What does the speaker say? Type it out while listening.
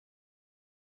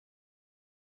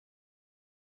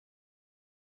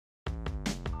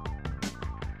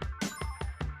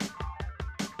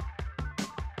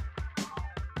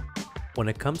When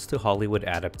it comes to Hollywood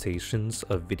adaptations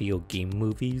of video game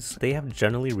movies, they have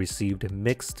generally received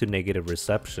mixed to negative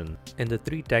reception. In the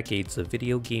 3 decades of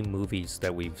video game movies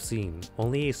that we've seen,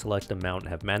 only a select amount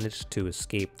have managed to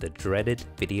escape the dreaded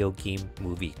video game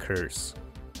movie curse.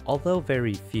 Although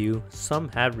very few, some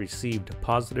have received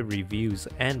positive reviews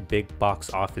and big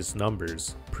box office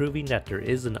numbers, proving that there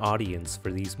is an audience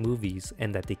for these movies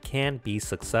and that they can be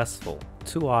successful.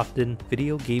 Too often,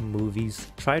 video game movies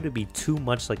try to be too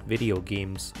much like video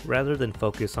games rather than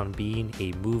focus on being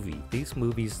a movie. These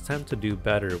movies tend to do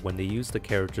better when they use the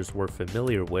characters we're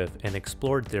familiar with and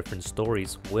explore different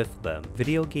stories with them.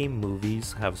 Video game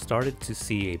movies have started to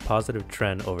see a positive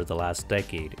trend over the last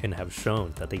decade and have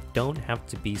shown that they don't have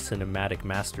to be cinematic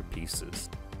masterpieces.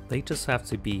 They just have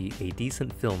to be a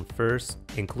decent film first,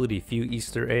 include a few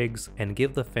Easter eggs, and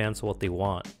give the fans what they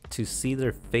want, to see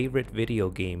their favorite video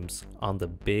games on the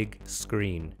big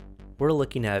screen. We're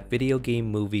looking at video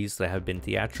game movies that have been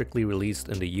theatrically released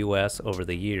in the US over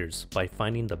the years by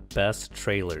finding the best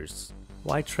trailers.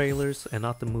 Why trailers and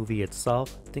not the movie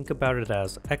itself? Think about it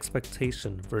as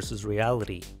expectation versus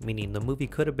reality, meaning the movie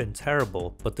could have been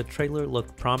terrible, but the trailer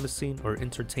looked promising or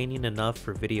entertaining enough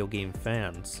for video game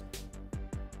fans.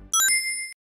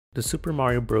 The Super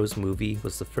Mario Bros. Movie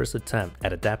was the first attempt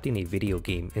at adapting a video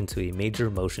game into a major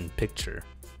motion picture.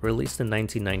 Released in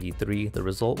 1993, the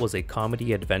result was a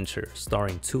comedy adventure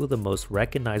starring 2 of the most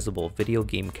recognizable video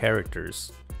game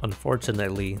characters.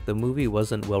 Unfortunately, the movie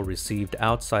wasn't well received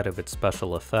outside of its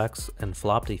special effects and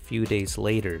flopped a few days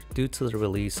later due to the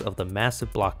release of the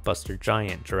massive blockbuster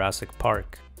giant Jurassic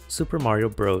Park. Super Mario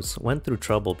Bros. Went through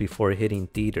trouble before hitting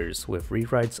theaters with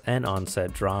rewrites and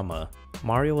on-set drama.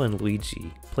 Mario and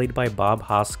Luigi, played by Bob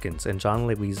Hoskins and John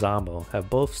Leguizamo, have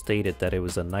both stated that it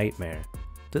was a nightmare.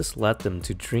 This led them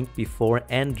to drink before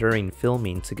and during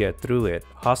filming to get through it.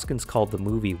 Hoskins called the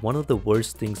movie one of the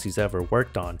worst things he's ever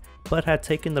worked on, but had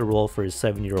taken the role for his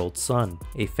 7-year-old son,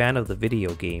 a fan of the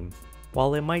video game.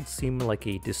 While it might seem like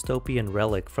a dystopian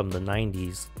relic from the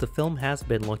 90s, the film has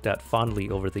been looked at fondly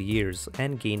over the years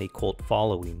and gained a cult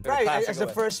following. Right, as the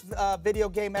first video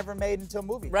game ever made into a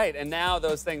movie. Right, and now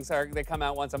those things they come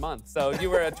out once a month, so you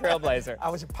were a trailblazer. I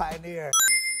was a pioneer.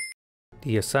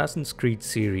 The Assassin's Creed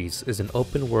series is an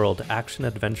open-world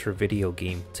action-adventure video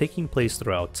game taking place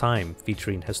throughout time,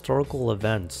 featuring historical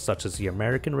events such as the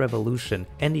American Revolution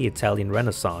and the Italian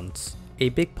Renaissance. A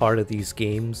big part of these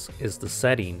games is the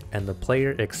setting and the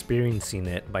player experiencing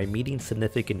it by meeting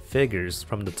significant figures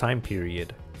from the time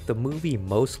period. The movie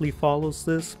mostly follows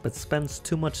this, but spends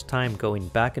too much time going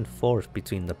back and forth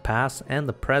between the past and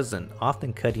the present,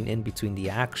 often cutting in between the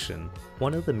action.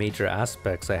 One of the major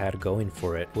aspects I had going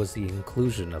for it was the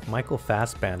inclusion of Michael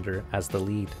Fassbender as the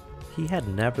lead. He had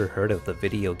never heard of the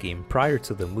video game prior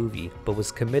to the movie, but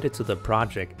was committed to the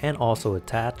project and also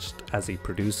attached as a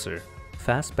producer.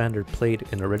 Fassbender played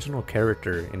an original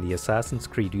character in the Assassin's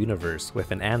Creed universe with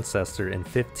an ancestor in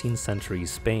 15th century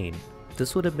Spain.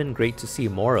 This would have been great to see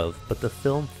more of, but the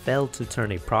film failed to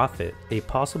turn a profit. A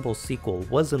possible sequel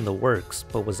was in the works,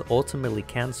 but was ultimately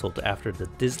cancelled after the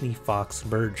Disney-Fox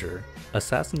merger.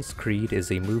 Assassin's Creed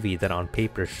is a movie that on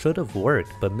paper should have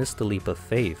worked, but missed the leap of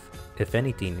faith. If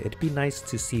anything, it'd be nice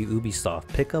to see Ubisoft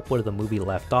pick up where the movie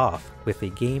left off, with a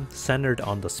game centered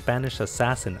on the Spanish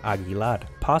assassin Aguilar,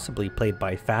 possibly played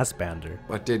by Fassbender.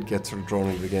 I did get sort of drawn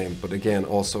into the game, but again,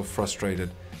 also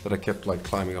frustrated that I kept like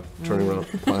climbing up, turning around,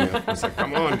 climbing up. It's like,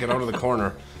 come on, get out of the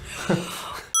corner.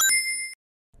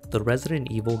 The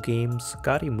Resident Evil games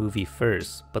got a movie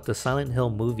first, but the Silent Hill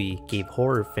movie gave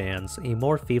horror fans a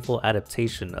more faithful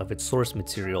adaptation of its source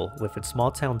material with its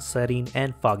small town setting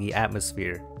and foggy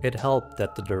atmosphere. It helped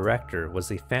that the director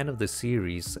was a fan of the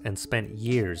series and spent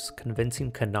years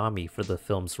convincing Konami for the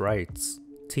film's rights.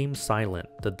 Team Silent,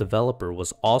 the developer,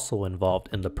 was also involved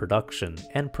in the production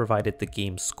and provided the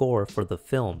game's score for the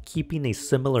film, keeping a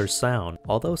similar sound.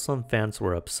 Although some fans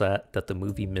were upset that the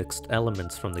movie mixed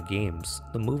elements from the games,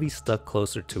 the movie stuck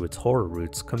closer to its horror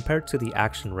roots compared to the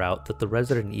action route that the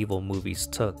Resident Evil movies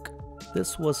took.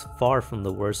 This was far from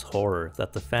the worst horror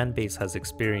that the fanbase has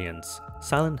experienced.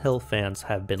 Silent Hill fans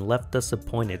have been left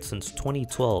disappointed since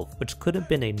 2012, which could have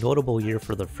been a notable year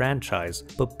for the franchise,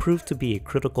 but proved to be a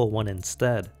critical one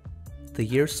instead. The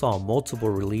year saw multiple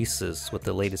releases, with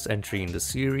the latest entry in the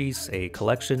series, a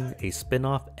collection, a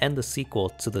spin-off, and the sequel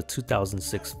to the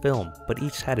 2006 film, but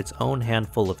each had its own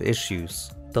handful of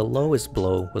issues. The lowest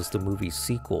blow was the movie's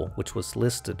sequel, which was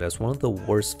listed as one of the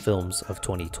worst films of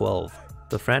 2012.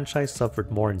 The franchise suffered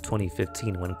more in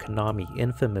 2015 when Konami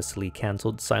infamously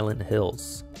cancelled Silent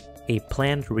Hills. a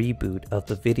planned reboot of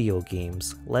the video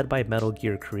games led by Metal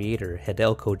Gear creator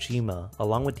Hideo Kojima,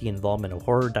 along with the involvement of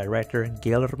horror director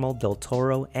Guillermo del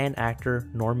Toro and actor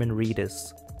Norman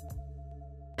Reedus.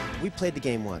 We played the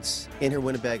game once in her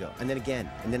Winnebago, and then again,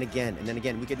 and then again, and then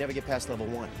again. We could never get past level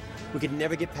 1. We could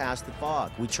never get past the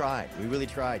fog. We tried. We really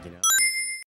tried, you know.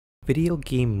 Video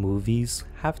game movies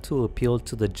have to appeal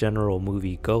to the general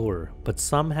moviegoer, but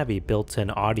some have a built-in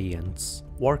audience.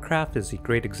 Warcraft is a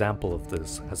great example of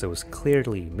this, as it was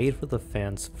clearly made for the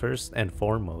fans first and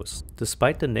foremost.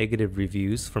 Despite the negative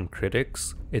reviews from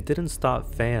critics, it didn't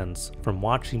stop fans from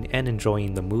watching and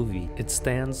enjoying the movie. It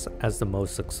stands as the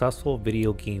most successful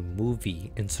video game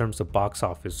movie in terms of box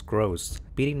office gross,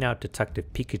 beating out Detective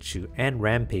Pikachu and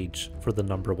Rampage for the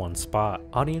 #1 spot.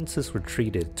 Audiences were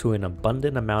treated to an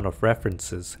abundant amount of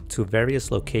references to various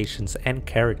locations and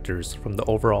characters from the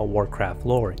overall Warcraft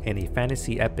lore, and a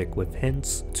fantasy epic with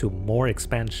hints to more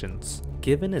expansions.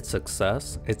 Given its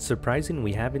success, it's surprising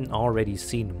we haven't already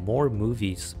seen more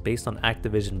movies based on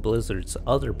Activision Blizzard's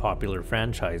other popular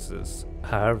franchises.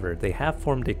 However, they have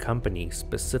formed a company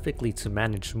specifically to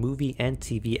manage movie and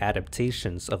TV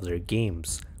adaptations of their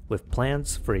games, with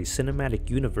plans for a cinematic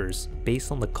universe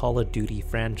based on the Call of Duty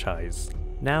franchise.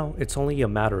 Now, it's only a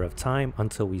matter of time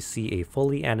until we see a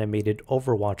fully animated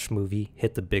Overwatch movie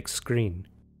hit the big screen.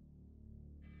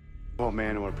 Oh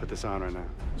man, I want to put this on right now.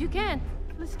 You can.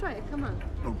 Let's try it. Come on.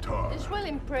 No talk. It's really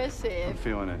impressive. I'm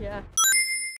feeling it. Yeah.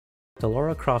 The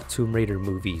Lara Croft Tomb Raider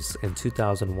movies in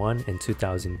 2001 and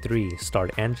 2003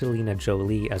 starred Angelina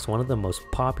Jolie as one of the most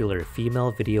popular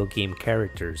female video game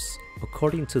characters.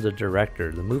 According to the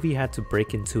director, the movie had to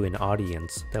break into an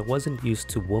audience that wasn't used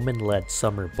to woman-led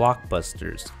summer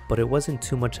blockbusters, but it wasn't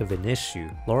too much of an issue.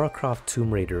 Lara Croft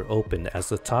Tomb Raider opened as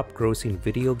the top-grossing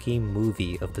video game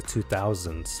movie of the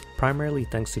 2000s, primarily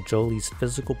thanks to Jolie's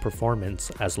physical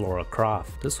performance as Lara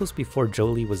Croft. This was before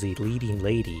Jolie was a leading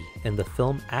lady, and the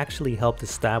film actually helped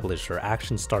establish her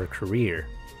action star career.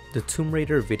 The Tomb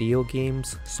Raider video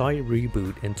games saw a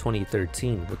reboot in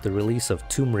 2013 with the release of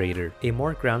Tomb Raider, a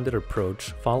more grounded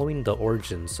approach following the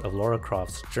origins of Lara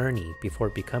Croft's journey before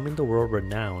becoming the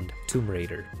world-renowned Tomb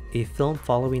Raider. A film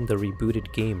following the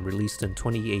rebooted game released in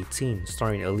 2018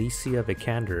 starring Alicia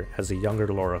Vikander as a younger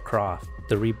Lara Croft.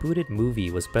 The rebooted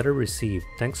movie was better received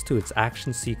thanks to its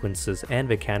action sequences and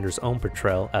Vikander's own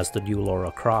portrayal as the new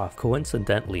Lara Croft.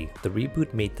 Coincidentally, the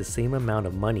reboot made the same amount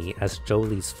of money as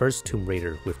Jolie's first Tomb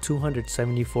Raider, with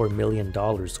 $274 million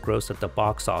gross at the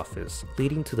box office,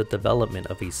 leading to the development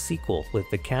of a sequel with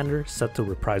Vikander set to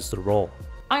reprise the role.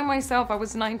 I myself, I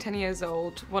was 9-10 years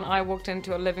old when I walked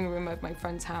into a living room of my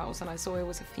friend's house and I saw it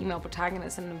was a female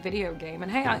protagonist in a video game,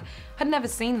 and hey, I had never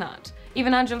seen that.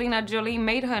 Even Angelina Jolie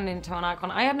made her into an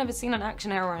icon. I have never seen an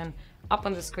action heroine up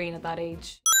on the screen at that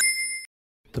age.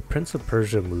 The Prince of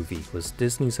Persia movie was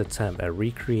Disney's attempt at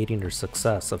recreating their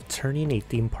success of turning a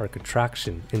theme park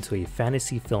attraction into a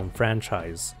fantasy film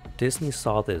franchise. Disney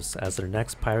saw this as their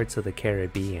next Pirates of the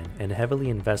Caribbean and heavily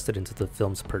invested into the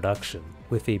film's production.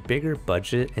 With a bigger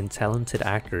budget and talented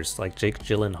actors like Jake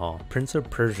Gyllenhaal, Prince of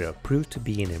Persia proved to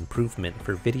be an improvement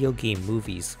for video game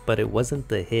movies, but it wasn't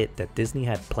the hit that Disney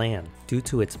had planned due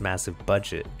to its massive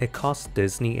budget. It cost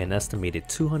Disney an estimated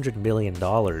 $200 million,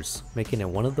 making it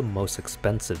one of the most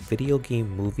expensive video game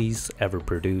movies ever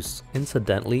produced.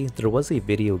 Incidentally, there was a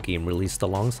video game released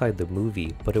alongside the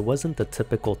movie, but it wasn't the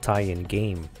typical tie-in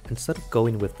game. Instead of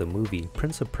going with the movie,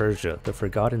 Prince of Persia: The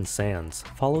Forgotten Sands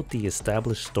followed the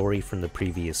established story from the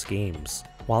previous games.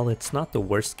 While it's not the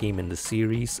worst game in the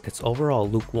series, its overall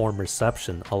lukewarm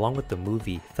reception along with the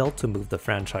movie failed to move the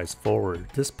franchise forward.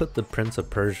 This put the Prince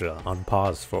of Persia on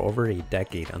pause for over a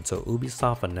decade until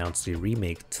Ubisoft announced a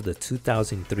remake to the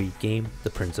 2003 game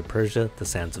The Prince of Persia: The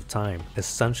Sands of Time,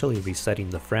 essentially resetting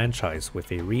the franchise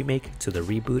with a remake to the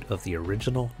reboot of the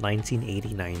original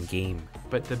 1989 game.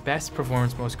 But the best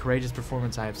performance, most courageous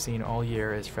performance I have seen all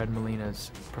year is Fred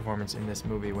Molina's performance in this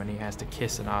movie when he has to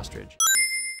kiss an ostrich.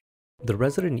 The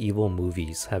Resident Evil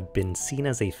movies have been seen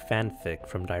as a fanfic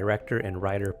from director and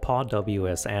writer Paul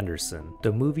W.S. Anderson.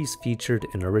 The movies featured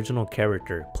an original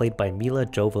character played by Mila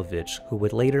Jovovich, who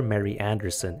would later marry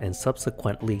Anderson and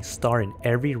subsequently star in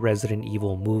every Resident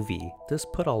Evil movie. This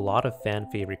put a lot of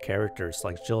fan-favorite characters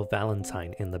like Jill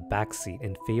Valentine in the backseat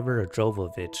in favor of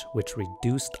Jovovich, which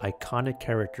reduced iconic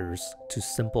characters to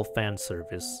simple fan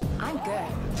service. I'm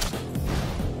good.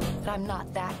 I'm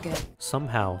not that good.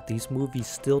 Somehow, these movies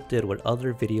still did what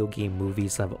other video game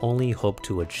movies have only hoped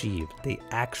to achieve. They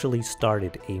actually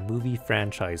started a movie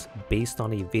franchise based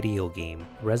on a video game.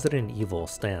 Resident Evil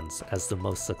stands as the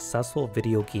most successful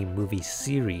video game movie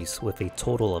series with a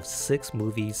total of 6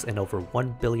 movies and over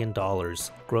 $1 billion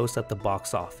grossed at the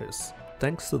box office.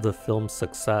 Thanks to the film's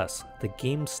success, the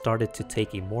game started to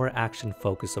take a more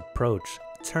action-focused approach,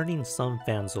 turning some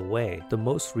fans away. The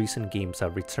most recent games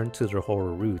have returned to their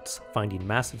horror roots, finding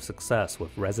massive success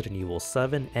with Resident Evil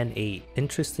 7 and 8.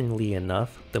 Interestingly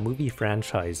enough, the movie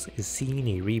franchise is seeing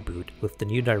a reboot, with the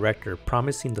new director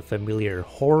promising the familiar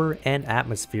horror and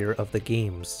atmosphere of the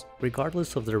games.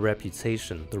 Regardless of their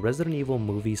reputation, the Resident Evil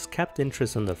movies kept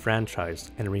interest in the franchise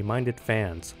and reminded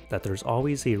fans that there's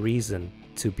always a reason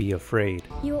to be afraid.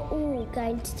 You're all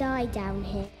going to die down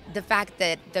here. The fact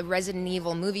that the Resident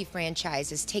Evil movie franchise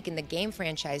has taken the game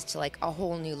franchise to like a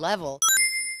whole new level.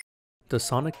 The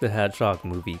Sonic the Hedgehog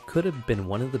movie could have been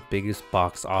one of the biggest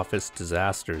box office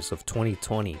disasters of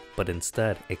 2020, but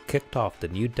instead it kicked off the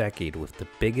new decade with the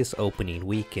biggest opening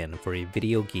weekend for a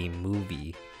video game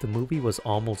movie. The movie was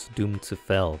almost doomed to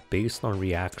fail based on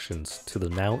reactions to the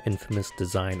now infamous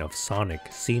design of Sonic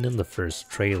seen in the first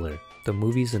trailer. The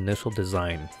movie's initial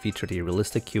design featured a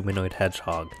realistic humanoid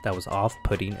hedgehog that was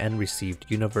off-putting and received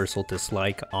universal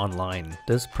dislike online.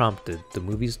 This prompted the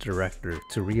movie's director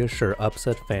to reassure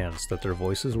upset fans that their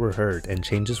voices were heard and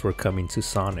changes were coming to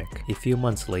Sonic. A few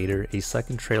months later, a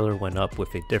second trailer went up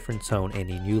with a different tone and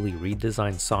a newly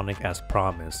redesigned Sonic as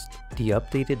promised. The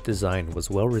updated design was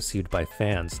well received by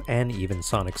fans and even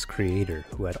Sonic's creator,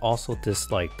 who had also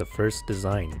disliked the first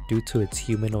design due to its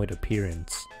humanoid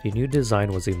appearance. The new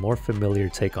design was a more familiar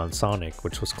take on Sonic,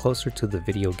 which was closer to the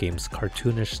video game's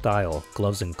cartoonish style,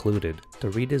 gloves included. The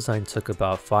redesign took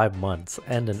about 5 months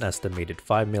and an estimated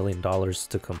 $5 million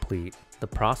to complete. The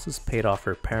process paid off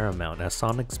for Paramount as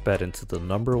Sonic sped into the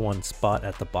 #1 spot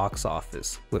at the box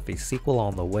office, with a sequel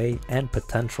on the way and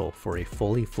potential for a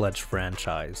fully fledged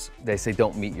franchise. They say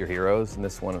don't meet your heroes, and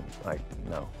this one, like,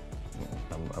 no.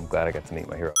 I'm glad I got to meet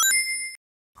my hero.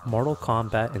 Mortal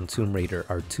Kombat and Tomb Raider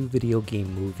are 2 video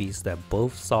game movies that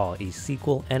both saw a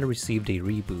sequel and received a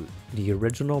reboot. The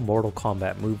original Mortal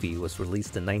Kombat movie was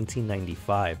released in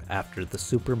 1995 after the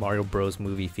Super Mario Bros.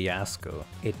 Movie fiasco.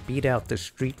 It beat out the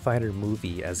Street Fighter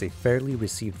movie as a fairly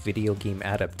received video game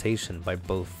adaptation by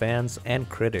both fans and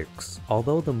critics.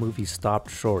 Although the movie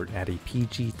stopped short at a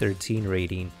PG-13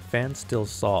 rating, fans still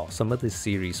saw some of the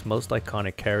series' most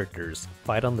iconic characters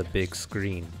fight on the big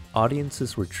screen.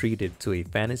 Audiences were treated to a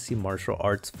fantasy martial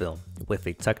arts film with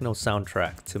a techno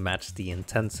soundtrack to match the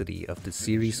intensity of the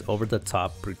series'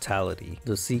 over-the-top brutality.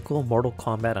 The sequel, Mortal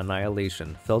Kombat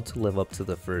Annihilation, failed to live up to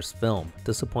the first film,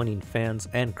 disappointing fans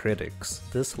and critics.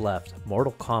 This left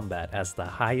Mortal Kombat as the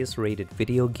highest-rated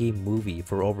video game movie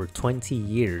for over 20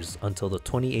 years until the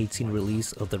 2018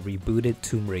 release of the rebooted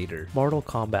Tomb Raider. Mortal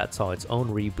Kombat saw its own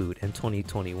reboot in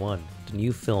 2021. The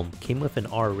new film came with an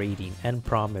R rating and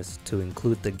promised to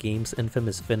include the game's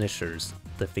infamous finishers,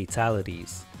 the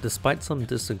fatalities. Despite some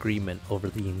disagreement over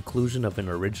the inclusion of an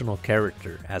original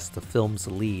character as the film's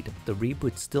lead, the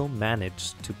reboot still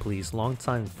managed to please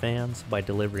longtime fans by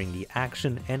delivering the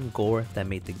action and gore that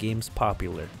made the games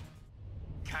popular.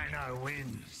 Kano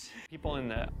wins. People in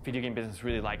the video game business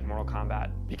really like Mortal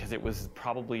Kombat because it was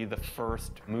probably the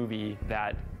first movie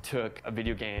that took a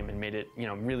video game and made it,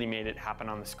 really made it happen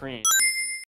on the screen.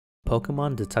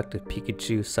 Pokemon Detective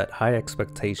Pikachu set high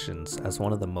expectations as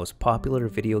one of the most popular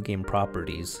video game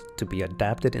properties to be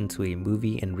adapted into a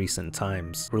movie in recent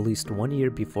times. Released 1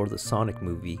 year before the Sonic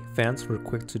movie, fans were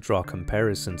quick to draw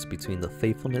comparisons between the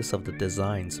faithfulness of the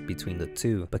designs between the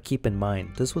two, but keep in mind,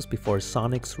 this was before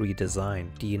Sonic's redesign.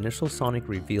 The initial Sonic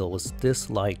reveal was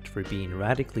disliked for being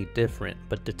radically different,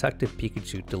 but Detective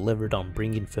Pikachu delivered on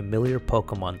bringing familiar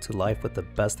Pokemon to life with the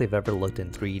best they've ever looked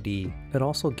in 3D. It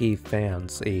also gave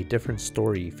fans a different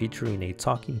story featuring a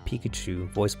talking Pikachu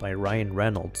voiced by Ryan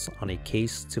Reynolds on a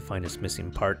case to find his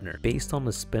missing partner. Based on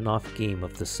the spin-off game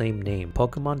of the same name,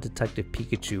 Pokemon Detective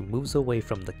Pikachu moves away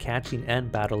from the catching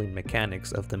and battling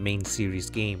mechanics of the main series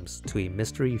games to a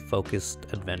mystery-focused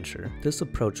adventure. This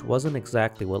approach wasn't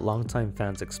exactly what longtime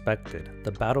fans expected.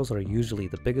 The battles are usually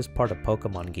the biggest part of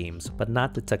Pokemon games, but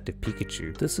not Detective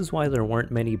Pikachu. This is why there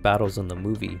weren't many battles in the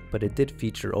movie, but it did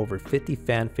feature over 50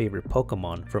 fan-favorite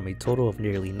Pokemon from a total of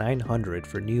nearly 900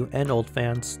 for new and old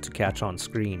fans to catch on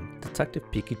screen. Detective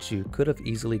Pikachu could have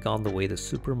easily gone the way the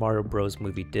Super Mario Bros.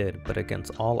 Movie did, but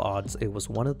against all odds, it was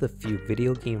one of the few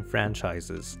video game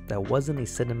franchises that wasn't a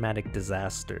cinematic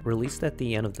disaster. Released at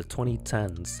the end of the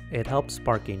 2010s, it helped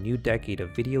spark a new decade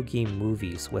of video game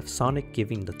movies, with Sonic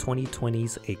giving the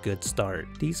 2020s a good start.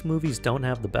 These movies don't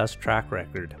have the best track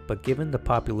record, but given the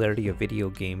popularity of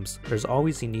video games, there's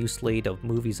always a new slate of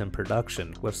movies in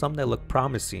production, with some that look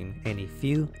promising and a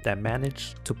few that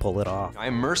managed to pull it off. I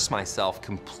immersed myself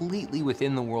completely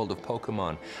within the world of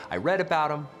Pokemon. I read about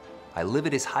him, I live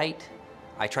at his height,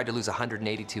 I tried to lose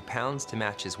 182 pounds to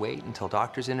match his weight until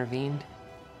doctors intervened.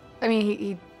 I mean,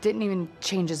 he didn't even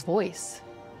change his voice.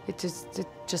 It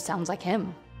just sounds like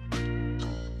him.